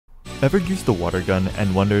Ever used the water gun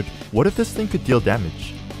and wondered, what if this thing could deal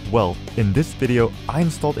damage? Well, in this video, I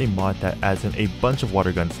installed a mod that adds in a bunch of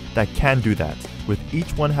water guns that can do that, with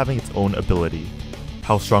each one having its own ability.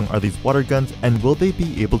 How strong are these water guns, and will they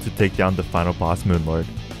be able to take down the final boss Moonlord?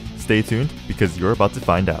 Stay tuned, because you're about to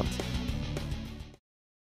find out.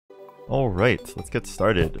 Alright, let's get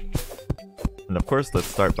started. And of course, let's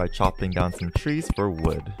start by chopping down some trees for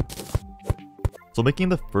wood. So making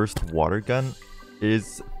the first water gun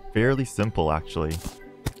is fairly simple actually.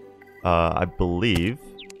 I believe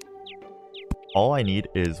all I need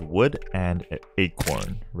is wood and an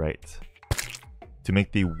acorn, right? To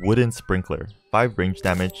make the wooden sprinkler. 5 range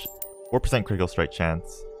damage, 4% critical strike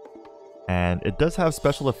chance. And it does have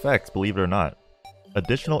special effects, believe it or not.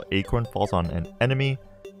 Additional acorn falls on an enemy,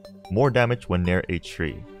 more damage when near a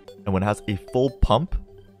tree. And when it has a full pump,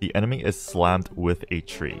 the enemy is slammed with a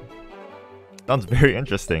tree. Sounds very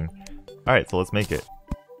interesting. Alright, so let's make it.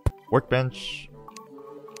 Workbench,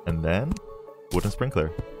 and then wooden sprinkler.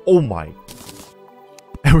 Oh my!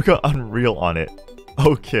 And we got Unreal on it.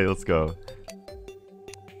 Okay, let's go.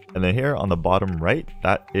 And then here on the bottom right,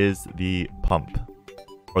 that is the pump,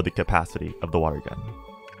 or the capacity of the water gun.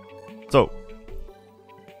 So,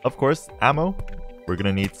 of course, ammo, we're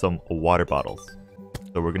gonna need some water bottles.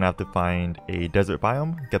 So we're gonna have to find a desert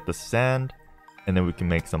biome, get the sand, and then we can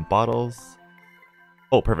make some bottles.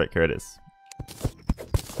 Oh, perfect, here it is.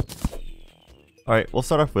 Alright, we'll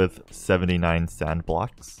start off with 79 sand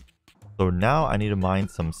blocks. So now I need to mine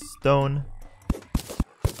some stone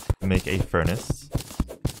to make a furnace.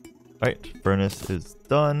 Alright, furnace is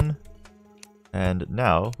done. And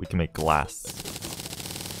now we can make glass.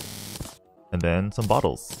 And then some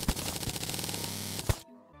bottles.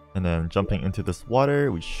 And then jumping into this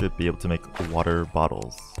water, we should be able to make water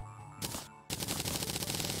bottles.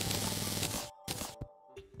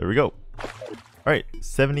 There we go. Alright,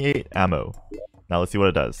 78 ammo. Now let's see what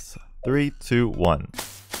it does. 3, 2, 1.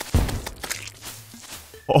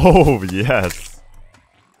 Oh, yes!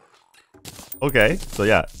 Okay, so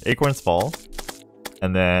yeah, acorns fall.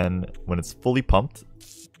 And then when it's fully pumped...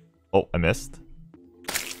 Oh, I missed.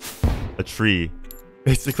 A tree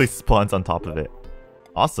basically spawns on top of it.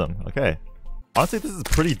 Awesome, okay. Honestly, this is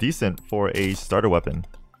pretty decent for a starter weapon.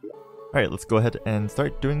 Alright, let's go ahead and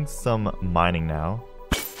start doing some mining now.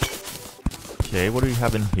 Okay, what do we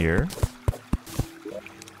have in here?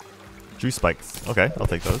 Tree spikes. Okay, I'll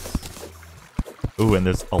take those. Ooh, and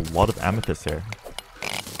there's a lot of amethyst here.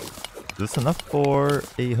 Is this enough for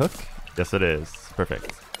a hook? Yes, it is.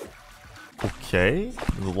 Perfect. Okay,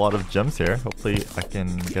 there's a lot of gems here. Hopefully I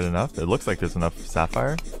can get enough. It looks like there's enough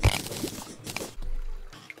sapphire.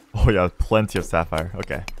 Oh yeah, plenty of sapphire.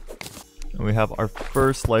 Okay. And we have our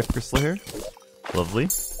first life crystal here. Lovely.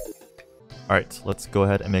 Alright, let's go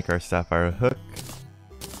ahead and make our sapphire hook.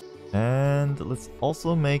 And let's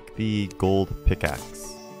also make the gold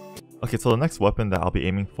pickaxe. Okay, so the next weapon that I'll be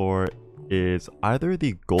aiming for is either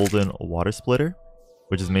the golden water splitter,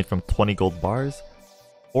 which is made from 20 gold bars,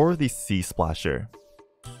 or the sea splasher.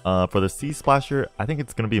 For the sea splasher, I think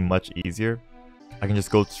it's going to be much easier. I can just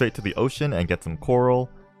go straight to the ocean and get some coral,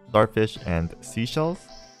 starfish, and seashells.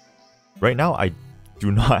 Right now, I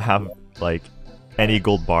do not have like any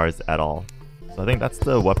gold bars at all. So I think that's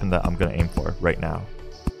the weapon that I'm going to aim for right now.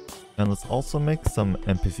 And let's also make some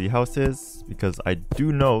NPC houses, because I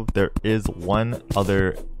do know there is one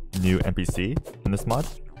other new NPC in this mod.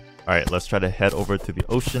 Alright, let's try to head over to the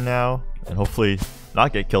ocean now, and hopefully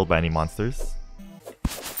not get killed by any monsters.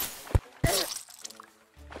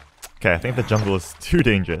 Okay, I think the jungle is too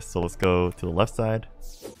dangerous, so let's go to the left side.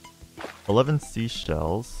 11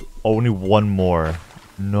 seashells. Oh, only one more.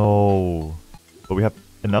 No. But we have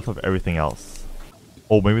enough of everything else.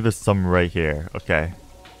 Oh, maybe there's some right here. Okay.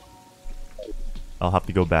 I'll have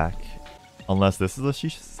to go back. Unless this is a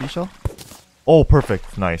seashell? Oh,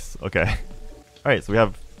 perfect. Nice. Okay. Alright, so we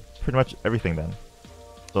have pretty much everything then.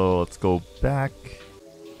 So let's go back.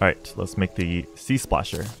 Alright, let's make the sea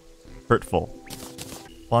splasher. Hurtful.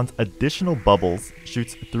 Spawns additional bubbles,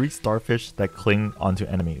 shoots 3 starfish that cling onto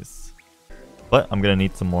enemies. But I'm gonna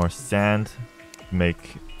need some more sand to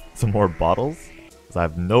make some more bottles, because I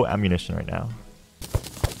have no ammunition right now.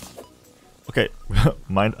 Okay,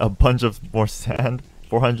 mined a bunch of more sand,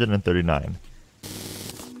 439.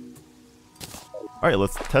 Alright,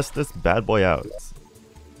 let's test this bad boy out.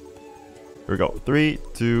 Here we go. 3,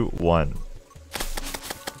 2, 1.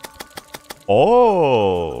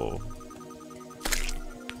 Oh!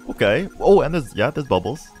 Okay. Oh, and there's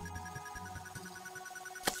bubbles.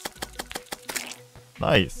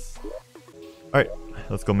 Nice. Alright,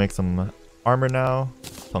 let's go make some armor now.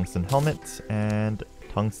 Tungsten helmet and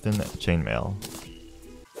tungsten chainmail.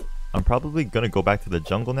 I'm probably gonna go back to the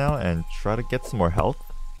jungle now and try to get some more health,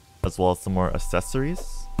 as well as some more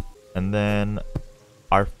accessories. And then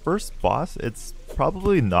our first boss, it's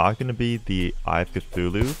probably not gonna be the Eye of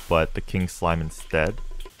Cthulhu, but the King Slime instead.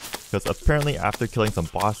 Because apparently after killing some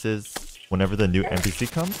bosses, whenever the new NPC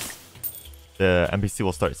comes, the NPC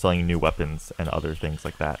will start selling new weapons and other things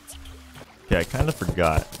like that. Okay, I kind of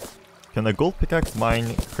forgot. Can the gold pickaxe mine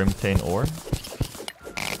Crimtane ore?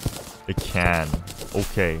 It can.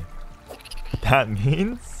 Okay. That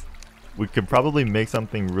means we could probably make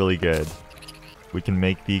something really good. We can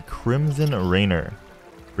make the Crimson Rainer.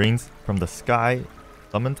 Rains from the sky,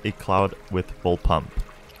 summons a cloud with full pump.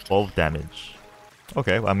 12 damage.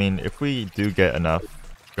 Okay, I mean, if we do get enough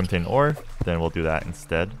Crimtane ore, then we'll do that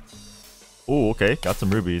instead. Oh, okay, got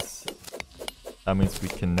some rubies. That means we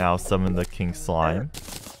can now summon the King Slime.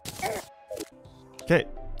 Okay,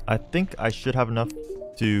 I think I should have enough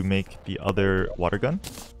to make the other water gun.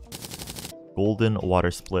 Golden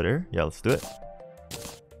water splitter. Yeah, let's do it.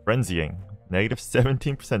 Frenzying. Negative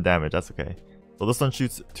 17% damage, that's okay. So this one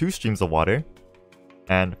shoots 2 streams of water.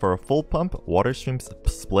 And for a full pump, water streams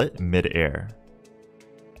split mid-air.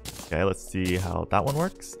 Okay, let's see how that one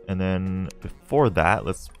works. And then before that,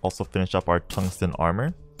 let's also finish up our tungsten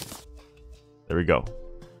armor. There we go.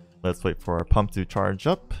 Let's wait for our pump to charge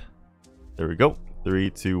up. There we go. 3,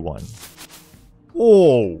 2, 1.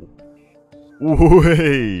 Whoa!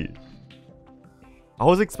 Wait! I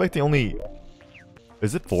was expecting only...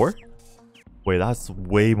 Is it 4? Wait, that's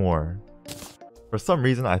way more. For some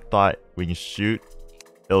reason, I thought when you shoot,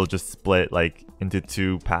 it'll just split like into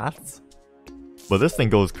 2 paths. But this thing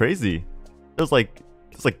goes crazy. There's like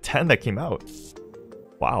 10 that came out.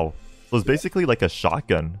 Wow. So it's basically like a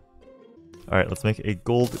shotgun. Alright, let's make a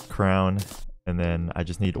gold crown. And then I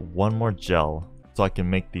just need 1 more gel so I can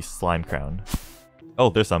make the slime crown. Oh,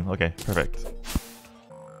 there's some. Okay, perfect.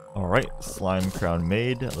 Alright, slime crown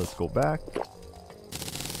made. Let's go back.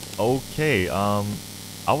 Okay, I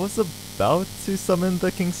was about to summon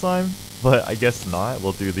the King Slime, but I guess not.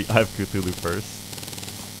 We'll do the Eye of Cthulhu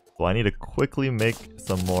first. So I need to quickly make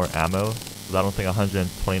some more ammo, because I don't think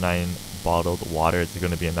 129 bottled water is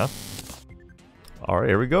going to be enough. Alright,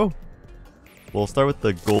 here we go. We'll start with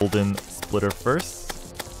the golden splitter first.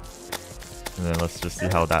 And then let's just see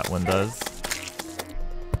how that one does.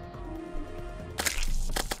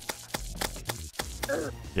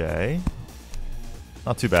 Okay.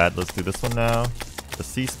 Not too bad. Let's do this one now. The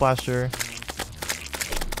Sea Splasher.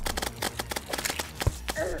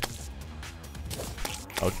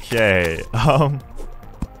 Okay.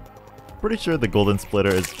 Pretty sure the golden splitter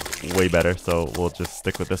is way better, so we'll just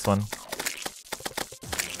stick with this one.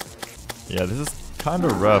 Yeah, this is kind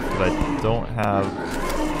of rough because I don't have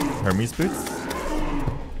Hermes boots.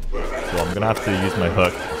 So I'm gonna have to use my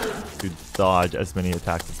hook to dodge as many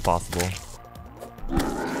attacks as possible.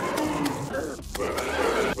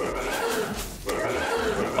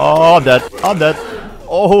 Oh, I'm dead. I'm dead.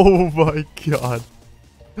 Oh my god.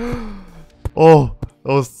 Oh,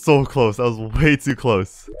 that was so close. That was way too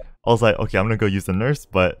close. I was like, okay, I'm gonna go use the nurse,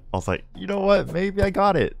 but I was like, you know what? Maybe I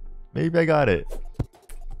got it. Maybe I got it.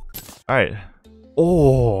 Alright.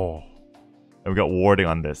 Oh. And we got warding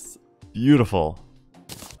on this. Beautiful.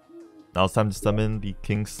 Now it's time to summon the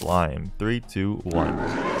King Slime. 3, 2, 1.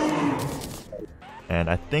 And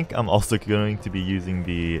I think I'm also going to be using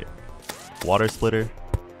the water splitter.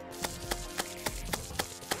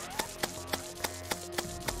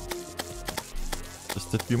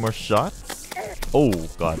 Just a few more shots. Oh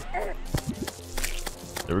god.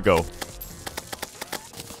 There we go.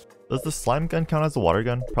 Does the slime gun count as a water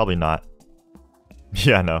gun? Probably not.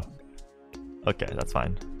 Yeah, no. Okay, that's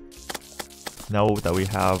fine. Now that we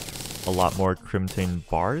have a lot more Crimtane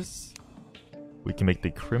bars, we can make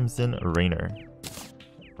the Crimson Rainer.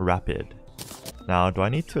 Rapid. Now, do I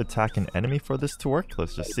need to attack an enemy for this to work?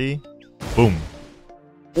 Let's just see. Boom.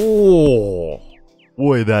 Oh!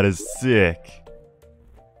 Boy, that is sick.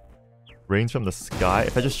 Rains from the sky.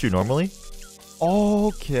 If I just shoot normally?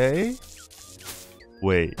 Okay.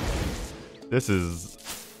 Wait. This is...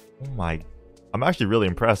 Oh my... I'm actually really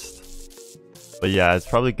impressed. But yeah, it's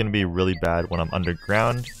probably going to be really bad when I'm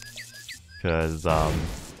underground. Because,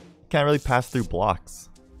 can't really pass through blocks.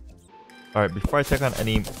 Alright, before I take on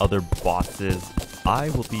any other bosses, I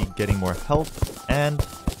will be getting more health. And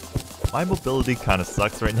my mobility kind of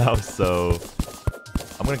sucks right now, so...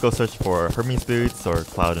 I'm going to go search for Hermes boots or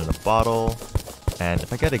Cloud in a bottle. And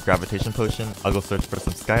if I get a gravitation potion, I'll go search for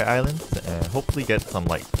some sky islands and hopefully get some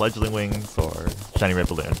like fledgling wings or shiny red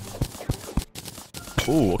balloon.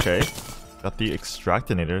 Ooh, okay. Got the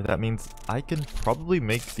extractinator. That means I can probably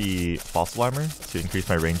make the fossil armor to increase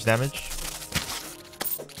my range damage.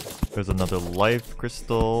 There's another life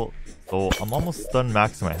crystal. So I'm almost done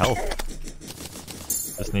maxing my health.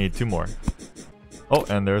 Just need 2 more. Oh,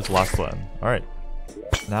 and there's the last one. Alright.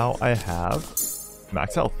 Now I have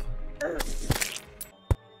max health.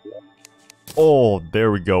 Oh,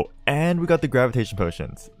 there we go. And we got the gravitation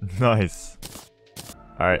potions. Nice.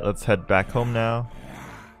 Alright, let's head back home now.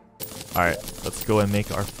 Alright, let's go and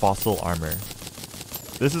make our fossil armor.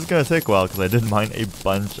 This is gonna take a while because I did mine a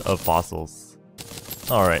bunch of fossils.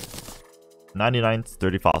 Alright. 99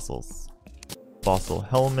 sturdy fossils. Fossil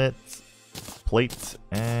helmet, plate,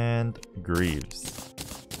 and greaves.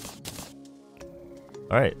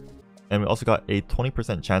 Alright. And we also got a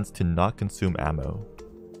 20% chance to not consume ammo.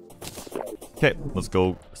 Okay, let's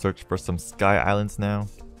go search for some sky islands now.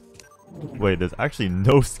 Wait, there's actually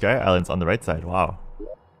no sky islands on the right side. Wow.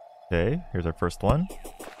 Okay, here's our first one.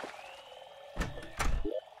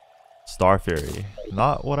 Star Fairy.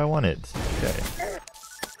 Not what I wanted. Okay.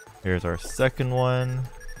 Here's our second one.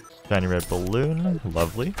 Shiny red balloon.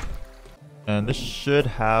 Lovely. And this should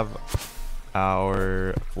have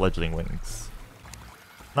our fledgling wings.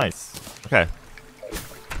 Nice. Okay.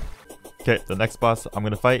 Okay, the next boss I'm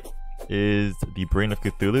gonna fight is the Brain of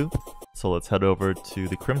Cthulhu. So let's head over to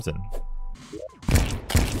the Crimson.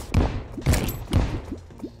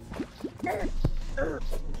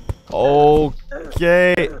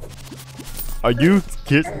 Okay. Are you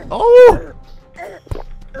kidding? Oh!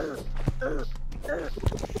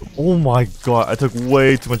 Oh my god, I took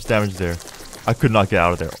way too much damage there. I could not get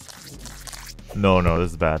out of there. No,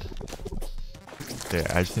 this is bad. Okay,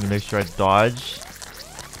 I just need to make sure I dodge.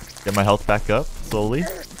 Get my health back up slowly.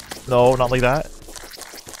 No, not like that.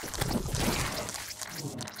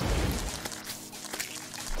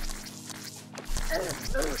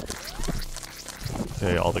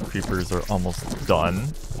 Okay, all the creepers are almost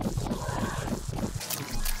done.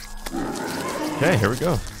 Okay, here we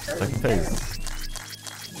go. Second phase.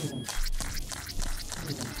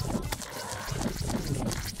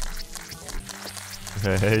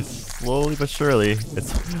 Okay, slowly but surely.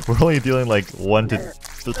 We're only dealing like 1 to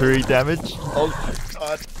 3 damage. Oh my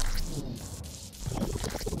god.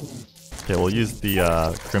 Okay, we'll use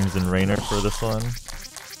the Crimson Rainer for this one.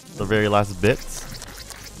 The very last bit.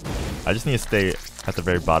 I just need to stay at the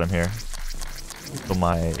very bottom here, so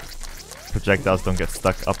my projectiles don't get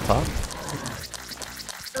stuck up top.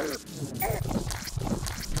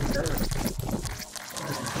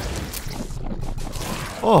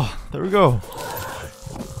 Oh, there we go.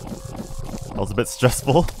 That was a bit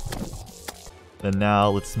stressful. And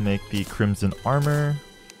now let's make the Crimson Armor.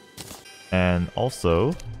 And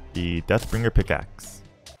also the Deathbringer Pickaxe.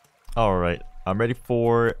 Alright, I'm ready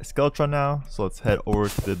for Skeletron now. So let's head over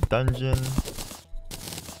to the dungeon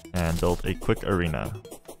and build a quick arena.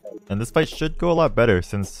 And this fight should go a lot better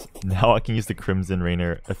since now I can use the Crimson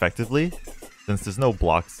Rainer effectively, since there's no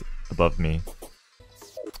blocks above me.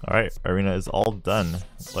 Alright, arena is all done.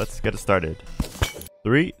 Let's get it started.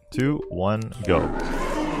 3, 2, 1, go.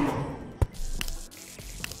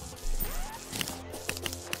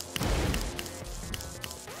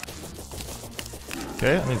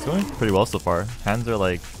 Okay, I mean it's going pretty well so far. Hands are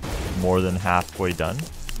like more than halfway done.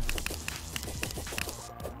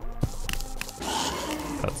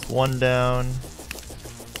 That's 1 down.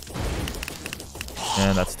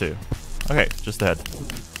 And that's 2. Okay, just ahead.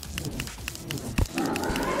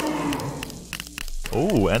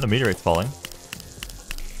 Oh, and the meteorite's falling.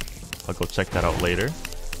 I'll go check that out later.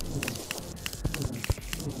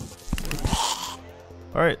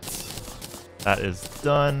 Alright, that is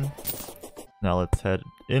done. Now let's head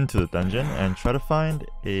into the dungeon and try to find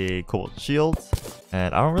a cobalt shield.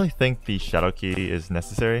 And I don't really think the shadow key is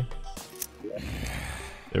necessary.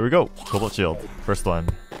 There we go, cobalt shield, first one.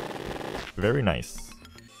 Very nice.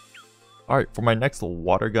 Alright, for my next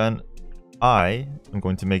water gun, I am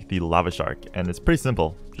going to make the lava shark, and it's pretty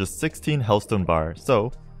simple, just 16 hellstone bars.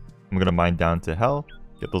 So I'm gonna mine down to hell,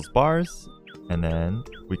 get those bars, and then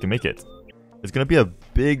we can make it. It's gonna be a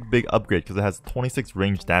big upgrade because it has 26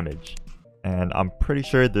 range damage, and I'm pretty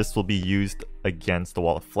sure this will be used against the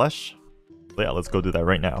wall of flesh. So yeah, let's go do that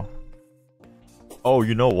right now. Oh,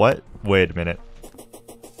 you know what? Wait a minute.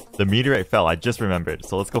 The meteorite fell, I just remembered,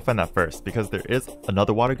 so let's go find that first, because there is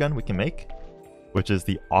another water gun we can make, which is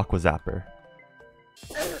the Aqua Zapper.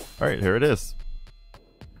 Alright, here it is.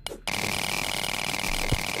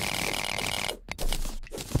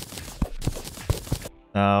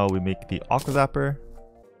 Now we make the Aqua Zapper.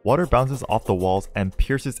 Water bounces off the walls and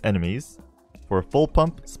pierces enemies. For a full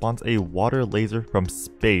pump, spawns a water laser from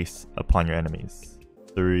space upon your enemies.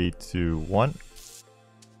 3, 2, 1.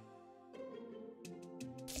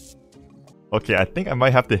 Okay, I think I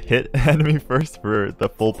might have to hit an enemy first for the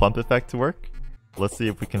full pump effect to work. Let's see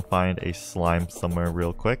if we can find a slime somewhere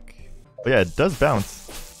real quick. But yeah, it does bounce.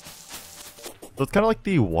 So it's kind of like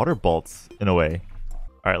the water bolts in a way.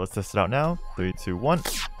 Alright, let's test it out now. 3, 2, 1.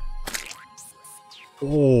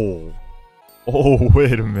 Oh. Oh,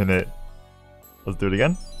 wait a minute. Let's do it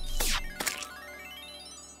again.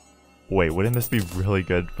 Wait, wouldn't this be really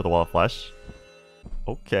good for the wall of flesh?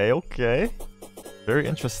 Okay, okay. Very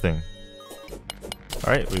interesting.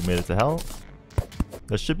 Alright, we made it to hell.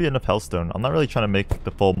 There should be enough hellstone. I'm not really trying to make the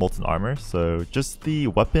full molten armor, so just the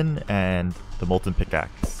weapon and the molten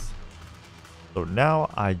pickaxe. So now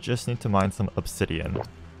I just need to mine some obsidian.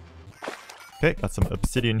 Okay, got some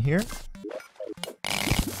obsidian here.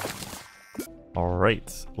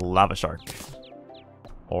 Alright, lava shark.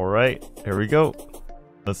 Alright, here we go.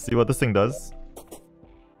 Let's see what this thing does.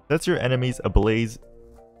 Sets your enemies ablaze.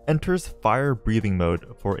 Enters fire breathing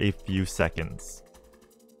mode for a few seconds.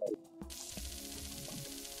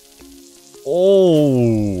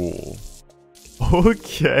 Oh!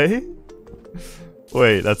 Okay.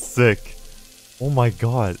 Wait, that's sick. Oh my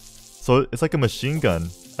god. So it's like a machine gun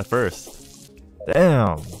at first.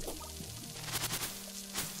 Damn.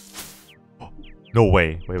 No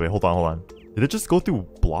way. Wait, hold on. Did it just go through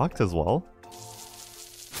blocks as well?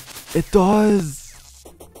 It does!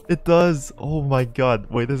 It does! Oh my god.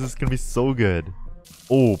 Wait, this is gonna be so good.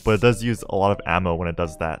 Oh, but it does use a lot of ammo when it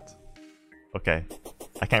does that. Okay.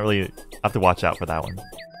 I can't really... I have to watch out for that one.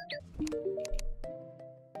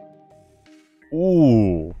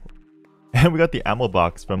 Ooh! And we got the ammo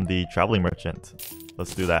box from the traveling merchant.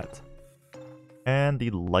 Let's do that. And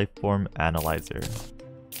the lifeform analyzer.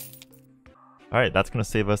 Alright, that's gonna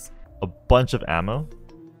save us a bunch of ammo.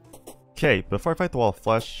 Okay, before I fight the wall of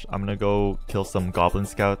flesh, I'm gonna go kill some goblin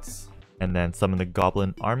scouts and then summon the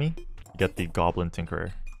goblin army to get the goblin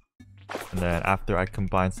tinkerer. And then after I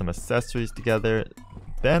combine some accessories together,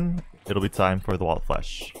 then it'll be time for the wall of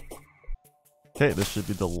flesh. Okay, this should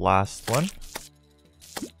be the last one.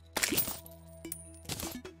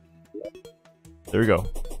 There we go.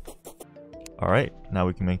 Alright, now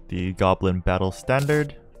we can make the goblin battle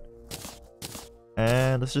standard.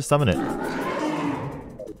 And let's just summon it.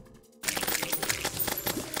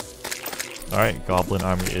 Alright, goblin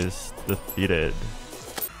army is defeated.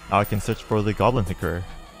 Now I can search for the goblin tinkerer.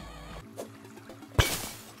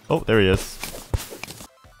 Oh, there he is.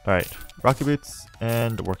 Alright, rocket boots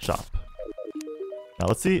and workshop. Now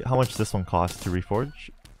let's see how much this one costs to reforge.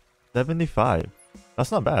 75.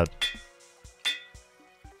 That's not bad.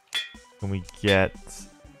 Can we get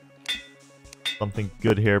something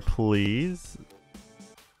good here, please?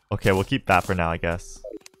 Okay, we'll keep that for now, I guess.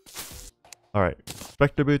 Alright,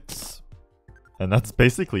 spectre boots. And that's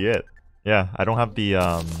basically it. Yeah, I don't have the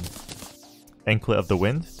anklet of the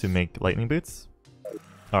wind to make lightning boots.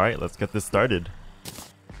 Alright, let's get this started.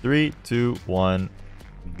 3, 2, 1,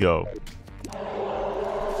 go.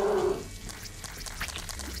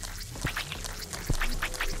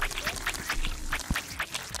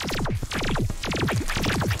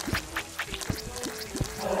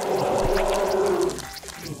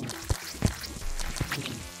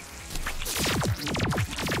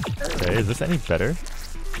 Okay, is this any better?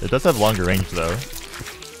 It does have longer range though.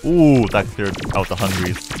 Ooh, that cleared out the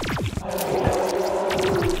hungries.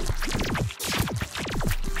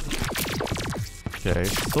 Okay,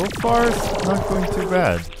 so far it's not going too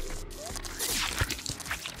bad.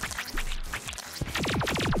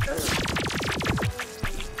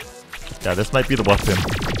 Yeah, this might be the weapon.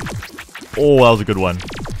 Oh, that was a good one.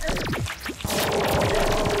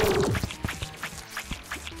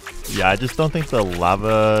 Yeah, I just don't think the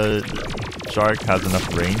lava shark has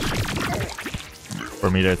enough range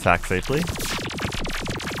for me to attack safely.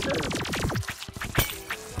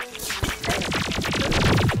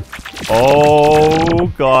 Oh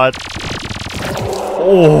god.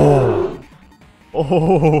 Oh.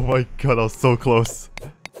 Oh my god, that was so close.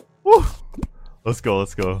 Woo. Let's go,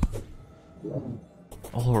 let's go.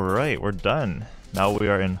 Alright, we're done. Now we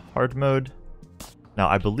are in hard mode. Now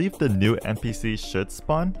I believe the new NPC should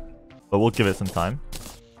spawn, but we'll give it some time.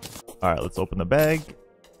 Alright, let's open the bag.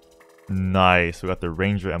 Nice, we got the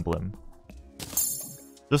ranger emblem.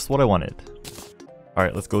 Just what I wanted.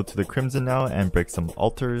 Alright, let's go to the Crimson now and break some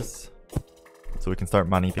altars, so we can start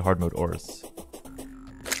mining the hard mode ores.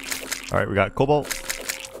 Alright, we got cobalt,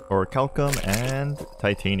 orichalcum, and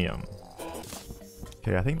titanium.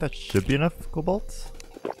 Okay, I think that should be enough cobalt.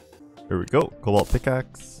 Here we go, cobalt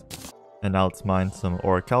pickaxe. And now let's mine some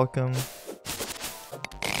orichalcum.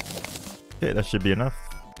 Okay, that should be enough.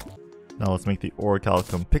 Now let's make the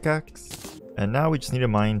orichalcum pickaxe. And now we just need to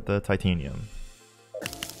mine the titanium.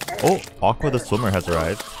 Oh, Aqua the Swimmer has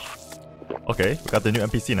arrived. Okay, we got the new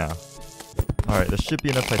NPC now. Alright, there should be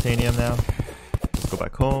enough titanium now. Let's go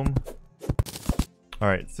back home.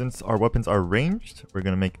 Alright, since our weapons are ranged, we're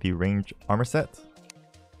gonna make the range armor set.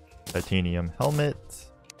 Titanium helmet,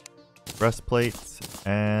 breastplate,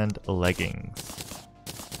 and leggings.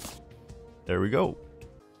 There we go.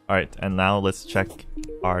 Alright, and now let's check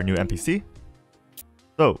our new NPC.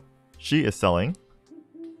 So, she is selling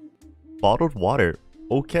bottled water.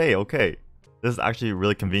 Okay. This is actually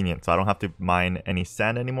really convenient, so I don't have to mine any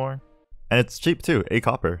sand anymore. And it's cheap too, 8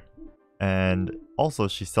 copper. And also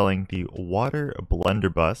she's selling the water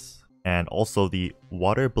blunderbuss and also the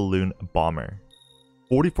water balloon bomber.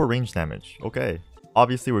 44 range damage, okay.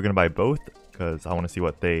 Obviously we're gonna buy both because I want to see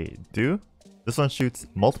what they do. This one shoots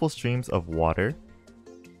multiple streams of water.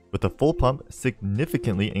 With a full pump,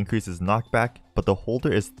 significantly increases knockback, but the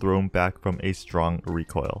holder is thrown back from a strong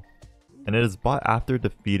recoil. And it is bought after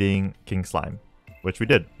defeating King Slime, which we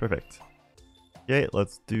did, perfect. Okay,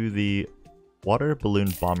 let's do the water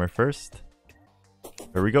balloon bomber first.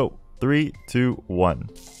 Here we go, 3, 2, 1.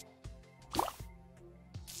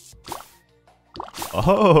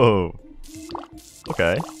 Oh!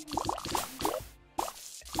 Okay.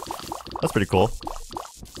 That's pretty cool.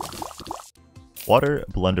 Water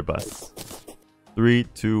blunderbuss. 3,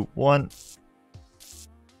 2, 1.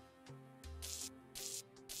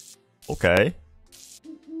 Okay.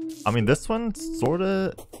 I mean, this one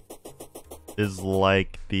sorta is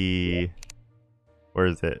like the... where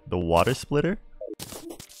is it? The water splitter?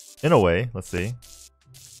 In a way, let's see.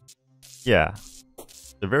 Yeah.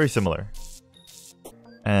 They're very similar.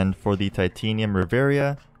 And for the Titanium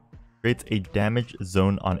Riveria, creates a damage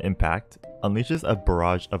zone on impact, unleashes a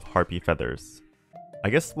barrage of harpy feathers. I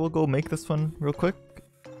guess we'll go make this one real quick,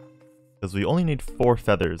 because we only need 4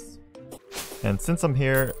 feathers. And since I'm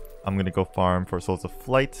here, I'm gonna go farm for Souls of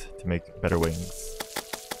Flight to make better wings.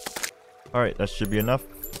 Alright, that should be enough.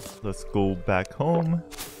 Let's go back home.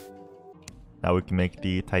 Now we can make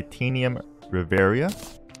the Titanium Riveria.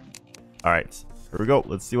 Alright, here we go.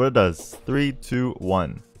 Let's see what it does. 3, 2,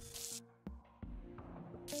 1.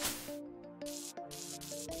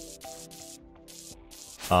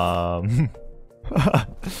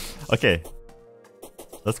 Okay.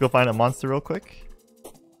 Let's go find a monster real quick,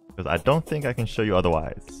 because I don't think I can show you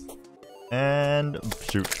otherwise. And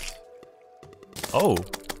shoot. Oh.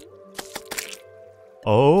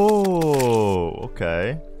 Oh,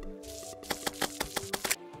 okay.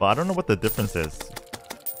 Well, I don't know what the difference is.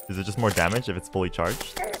 Is it just more damage if it's fully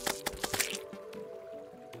charged?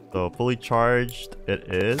 So fully charged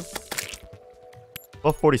it is.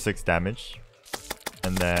 Well, 46 damage.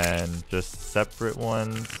 And then just separate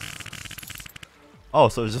ones. Oh,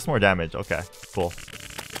 so it's just more damage. Okay, cool.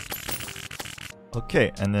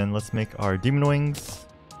 Okay, and then let's make our demon wings.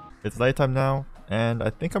 It's nighttime now, and I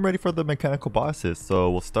think I'm ready for the mechanical bosses. So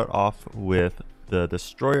we'll start off with the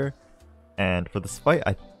destroyer. And for this fight,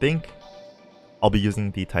 I think I'll be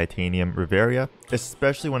using the Titanium Riveria,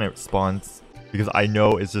 especially when it spawns, because I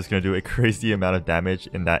know it's just going to do a crazy amount of damage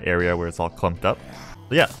in that area where it's all clumped up.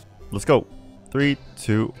 So yeah, let's go. 3,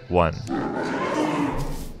 2, 1.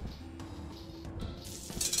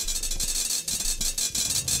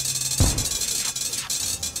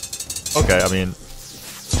 Okay, I mean,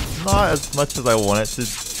 not as much as I want it to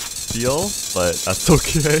feel, but that's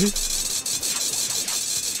okay.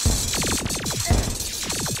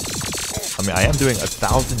 I mean, I am doing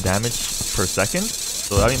 1,000 damage per second,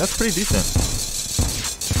 so I mean, that's pretty decent.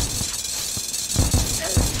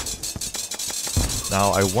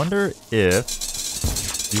 Now, I wonder if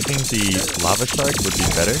using the lava shark would be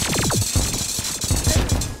better.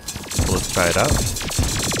 So let's try it out.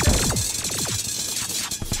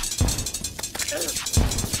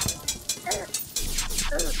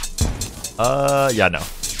 Yeah, no.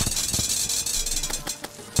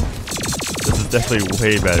 This is definitely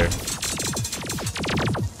way better.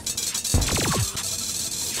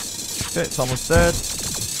 Okay, it's almost dead.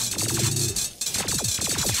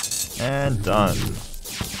 And done.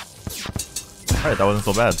 Alright, that wasn't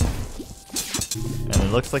so bad. And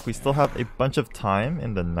it looks like we still have a bunch of time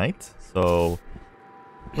in the night, so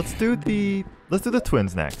let's do the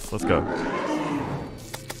twins next. Let's go.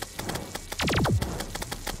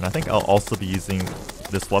 And I think I'll also be using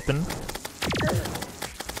this weapon.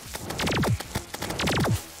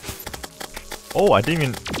 Oh, I didn't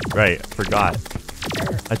even... Right, forgot.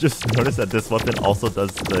 I just noticed that this weapon also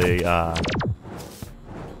does the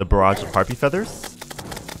barrage of harpy feathers.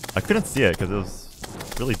 I couldn't see it because it was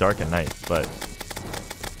really dark at night, but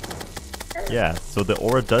yeah, so the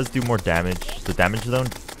aura does do more damage, the damage zone,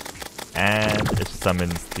 and it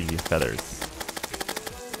summons the feathers.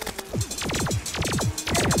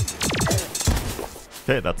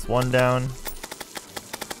 Okay, that's one down.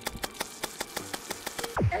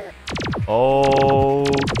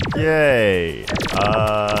 Okay.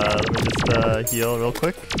 Let me just heal real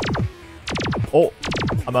quick. Oh,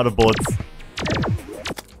 I'm out of bullets.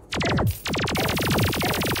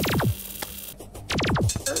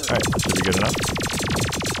 Alright, that should be good enough.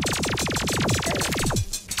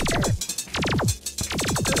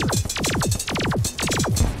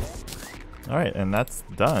 Alright, and that's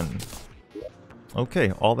done.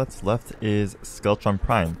 Okay, all that's left is Skeletron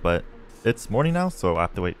Prime, but it's morning now, so I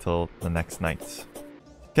have to wait till the next night.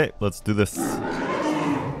 Okay, let's do this.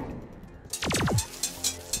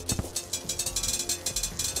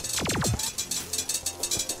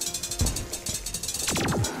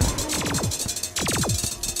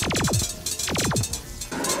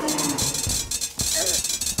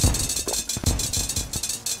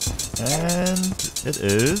 And it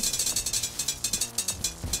is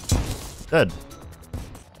dead.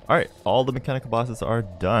 Alright, all the mechanical bosses are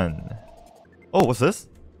done. Oh, what's this?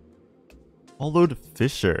 Hollowed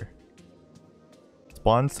Fissure.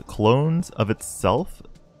 Spawns clones of itself,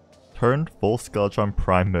 turned full Skeletron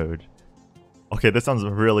Prime mode. Okay, this sounds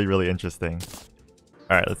really, really interesting.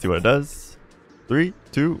 Alright, let's see what it does. 3,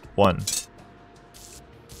 2, 1.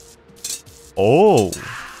 Oh!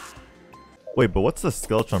 Wait, but what's the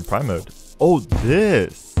Skeletron Prime mode? Oh,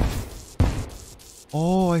 this!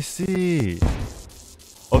 Oh, I see!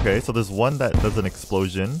 Okay, so there's one that does an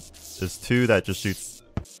explosion. There's two that just shoots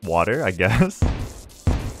water, I guess.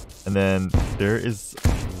 And then there is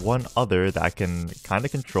one other that I can kind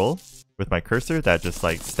of control with my cursor that just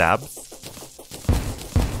like stabs.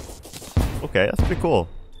 Okay, that's pretty cool.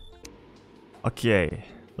 Okay,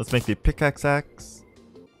 let's make the pickaxe axe.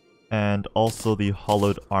 And also the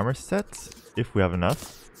hollowed armor set, if we have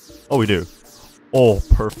enough. Oh, we do. Oh,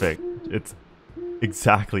 perfect. It's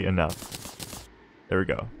exactly enough. There we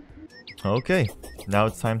go. Okay, now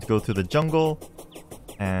it's time to go through the jungle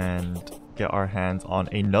and get our hands on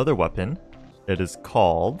another weapon. It is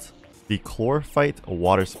called the Chlorophyte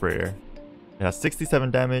Water Sprayer. It has 67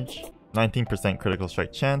 damage, 19% critical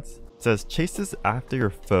strike chance. It says chases after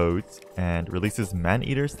your foes and releases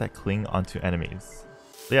man-eaters that cling onto enemies.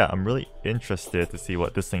 So yeah, I'm really interested to see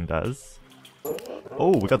what this thing does.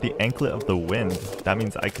 Oh, we got the Anklet of the Wind. That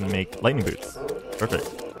means I can make lightning boots.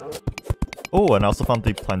 Perfect. Oh, and I also found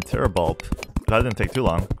the Plantera bulb. That didn't take too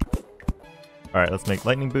long. Alright, let's make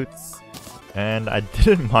lightning boots. And I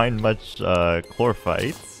didn't mine much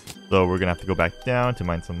chlorophytes, so we're gonna have to go back down to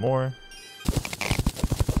mine some more.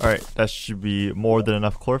 Alright, that should be more than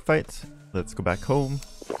enough chlorophyte. Let's go back home.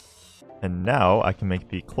 And now I can make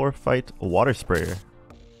the Chlorophyte Water Sprayer.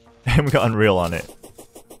 And we got Unreal on it.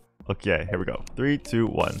 Okay, here we go. 3, 2,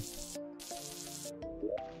 1.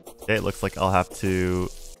 Okay, it looks like I'll have to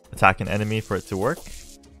attack an enemy for it to work.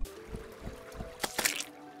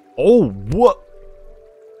 Oh, what?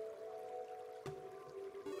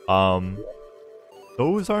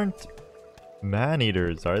 Those aren't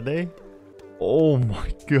man-eaters, are they? Oh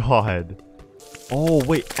my god. Oh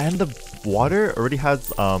wait, and the water already has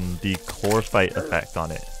the chlorophyte effect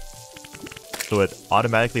on it. So it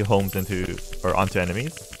automatically homes into or onto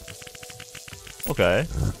enemies. Okay.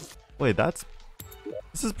 Wait, this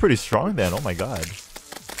is pretty strong then. Oh my god.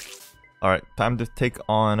 Alright, time to take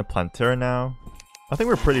on a Plantera now. I think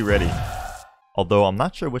we're pretty ready. Although I'm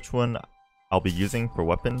not sure which one I'll be using for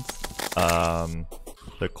weapons.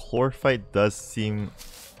 The chlorophyte does seem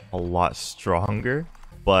a lot stronger,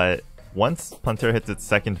 but once Plantera hits its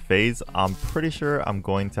second phase, I'm pretty sure I'm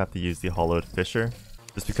going to have to use the Hollowed Fissure.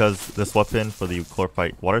 Just because this weapon for the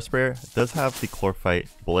Chlorophyte Water Sprayer does have the Chlorophyte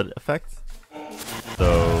Bullet effect.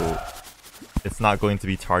 So it's not going to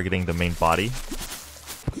be targeting the main body.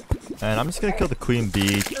 And I'm just going to kill the Queen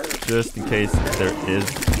Bee just in case there is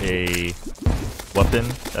a weapon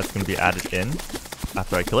that's going to be added in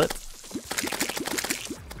after I kill it.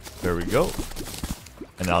 There we go.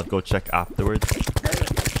 And I'll go check afterwards.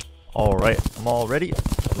 Alright, I'm all ready.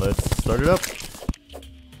 Let's start it up.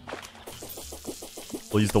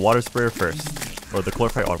 We'll use the water sprayer first. Or the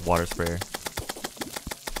Chlorophyte Water Sprayer.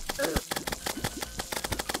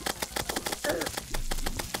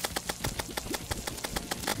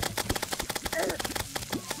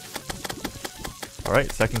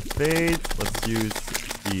 Alright, second phase. Let's use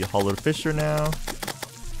the Hollowed Fissure now.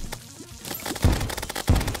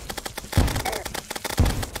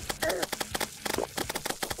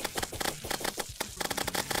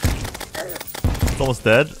 It's almost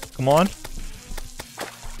dead. Come on.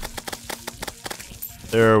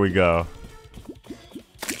 There we go.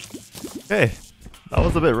 Okay, that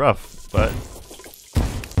was a bit rough, but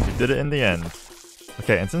we did it in the end.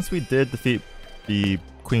 Okay, and since we did defeat the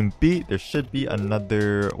queen bee, there should be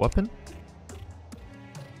another weapon.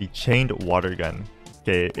 The chained water gun.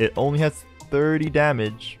 Okay, it only has 30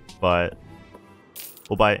 damage, but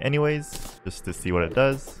we'll buy it anyways, just to see what it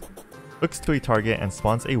does. Hooks to a target and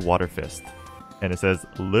spawns a water fist. And it says,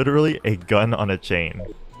 literally a gun on a chain.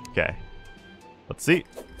 Okay, let's see.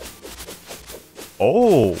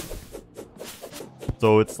 Oh!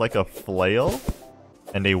 So it's like a flail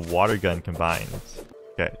and a water gun combined.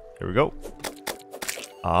 Okay, here we go.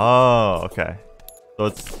 Oh, okay. So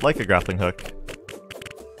it's like a grappling hook.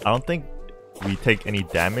 I don't think we take any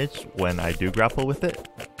damage when I do grapple with it.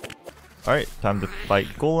 Alright, time to fight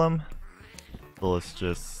Golem. So let's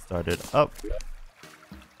just start it up.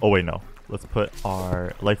 Oh wait, no. Let's put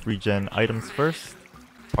our life regen items first.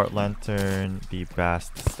 Heart Lantern, the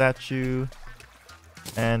Bast statue,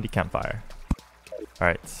 and the campfire.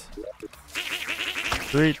 Alright.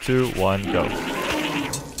 3, 2, 1, go.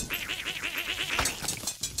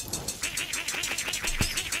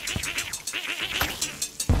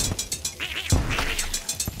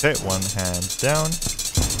 Okay, one hand down.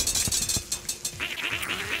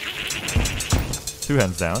 2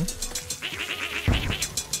 hands down.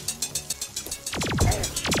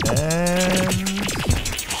 And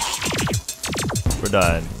we're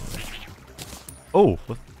done. Oh,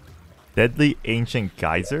 Deadly Ancient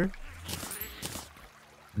Geyser.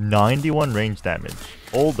 91 range damage.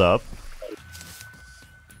 Hold up.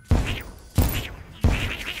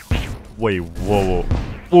 Wait, whoa, whoa.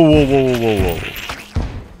 Whoa, whoa, whoa, whoa, whoa.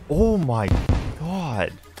 Oh my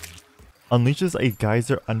god. Unleashes a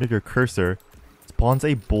geyser under your cursor. Spawns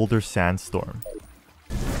a boulder sandstorm.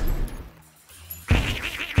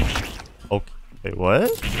 Okay,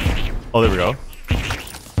 what? Oh, there we go.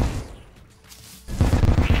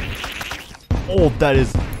 Oh, that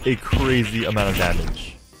is a crazy amount of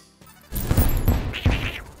damage.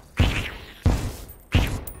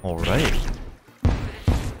 Alright.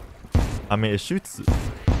 I mean, it shoots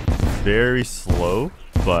very slow,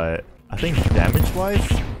 but I think damage-wise,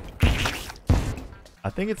 I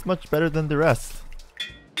think it's much better than the rest.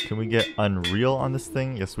 Can we get Unreal on this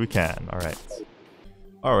thing? Yes, we can. Alright.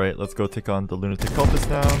 Alright, let's go take on the Lunatic Cultist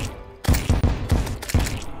now.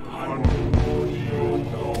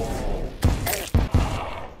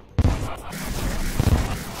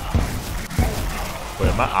 Wait,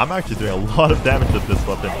 I'm actually doing a lot of damage with this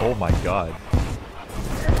weapon. Oh my god.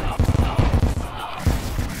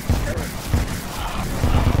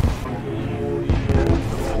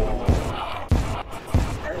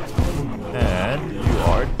 And you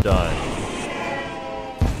are done.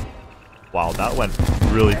 Wow, that went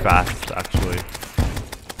really fast, actually.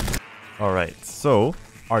 Alright, so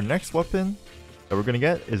our next weapon that we're gonna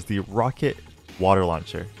get is the Rocket Water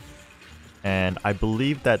Launcher. And I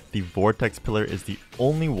believe that the Vortex Pillar is the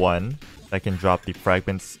only one that can drop the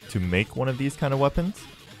fragments to make one of these kind of weapons.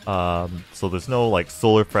 So there's no like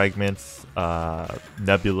solar fragments,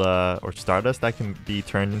 nebula, or stardust that can be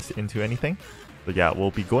turned into anything. But yeah, we'll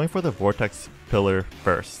be going for the Vortex Pillar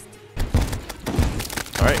first.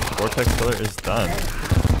 Alright, Vortex Pillar is done.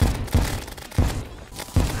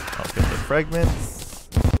 I'll get the fragments.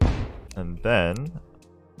 And then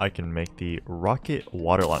I can make the Rocket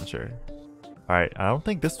Water Launcher. Alright, I don't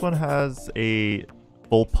think this one has a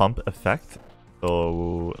full pump effect.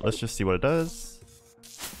 So let's just see what it does.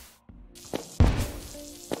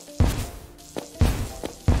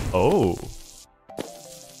 Oh.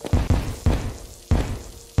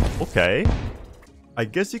 Okay. I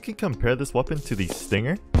guess you can compare this weapon to the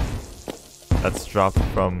Stinger that's dropped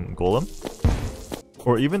from Golem.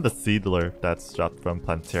 Or even the Seedler that's dropped from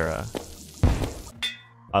Plantera.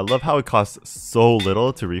 I love how it costs so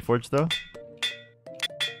little to reforge though.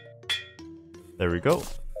 There we go.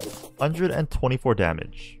 124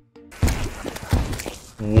 damage.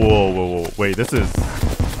 Whoa, whoa, whoa. Wait, this is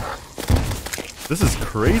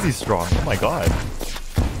crazy strong. Oh my god.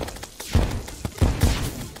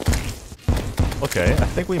 Okay, I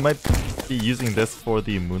think we might be using this for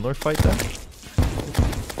the Moonlord fight then.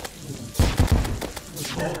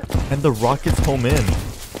 And the rockets home in.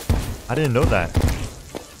 I didn't know that.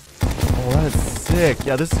 Oh, that is sick.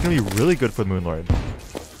 Yeah, this is gonna be really good for Moonlord.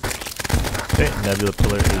 Okay, Nebula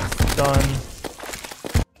Pillar is done.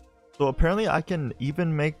 So apparently I can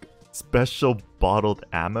even make special bottled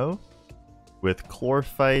ammo with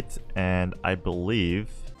Chlorophyte and I believe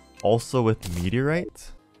also with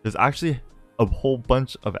Meteorite. There's actually a whole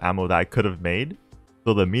bunch of ammo that I could have made.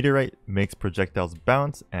 So the Meteorite makes projectiles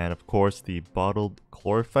bounce, and of course the bottled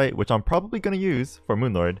Chlorophyte, which I'm probably going to use for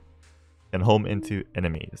Moonlord, can home into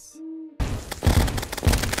enemies.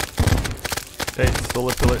 Okay,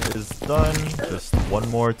 Solar Pillar is done. Just one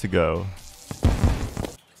more to go.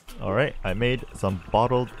 Alright, I made some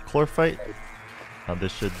bottled chlorophyte. Now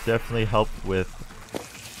this should definitely help with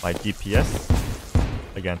my DPS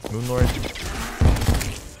against Moonlord.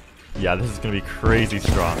 Yeah, this is gonna be crazy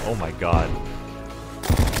strong. Oh my god.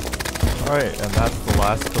 Alright, and that's the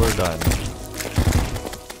last pillar done.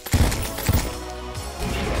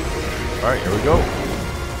 Alright, here we go.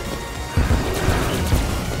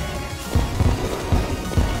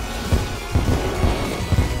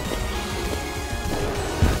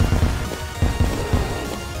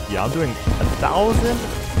 Yeah, I'm doing 1,000?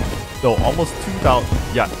 No, almost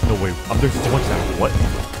 2,000. Yeah, no way. I'm doing so much damage. What?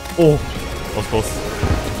 Oh, I was close.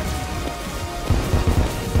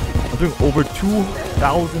 I'm doing over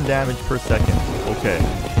 2,000 damage per second. Okay.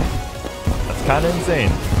 That's kind of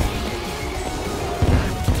insane.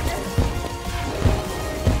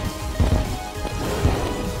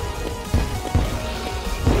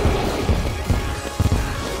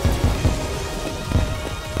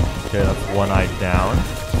 Okay, that's one eye down.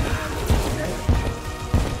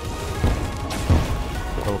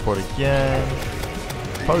 Teleport again.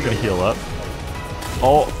 Probably gonna heal up.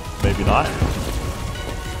 Oh, maybe not.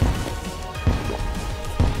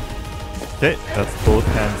 Okay, that's both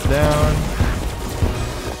hands down.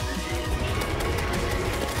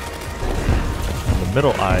 And the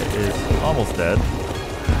middle eye is almost dead.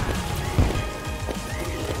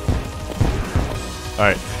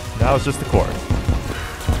 Alright, now it's just the core.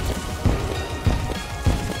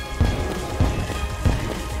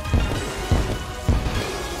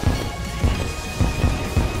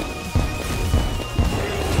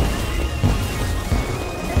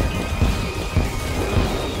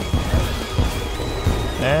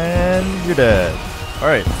 And you're dead.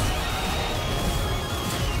 Alright.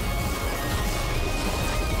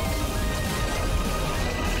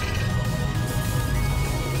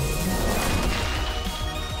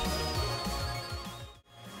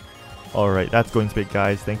 Alright, that's going to be it,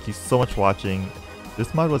 guys. Thank you so much for watching.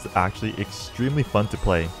 This mod was actually extremely fun to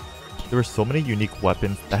play. There were so many unique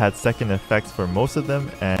weapons that had second effects for most of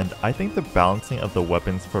them, and I think the balancing of the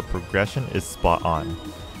weapons for progression is spot on.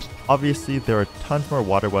 Obviously, there are tons more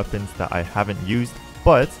water weapons that I haven't used,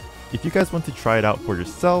 but if you guys want to try it out for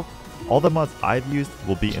yourself, all the mods I've used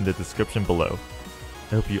will be in the description below.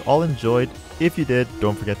 I hope you all enjoyed. If you did,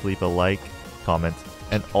 don't forget to leave a like, comment,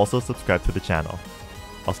 and also subscribe to the channel.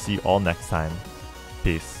 I'll see you all next time.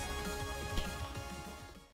 Peace.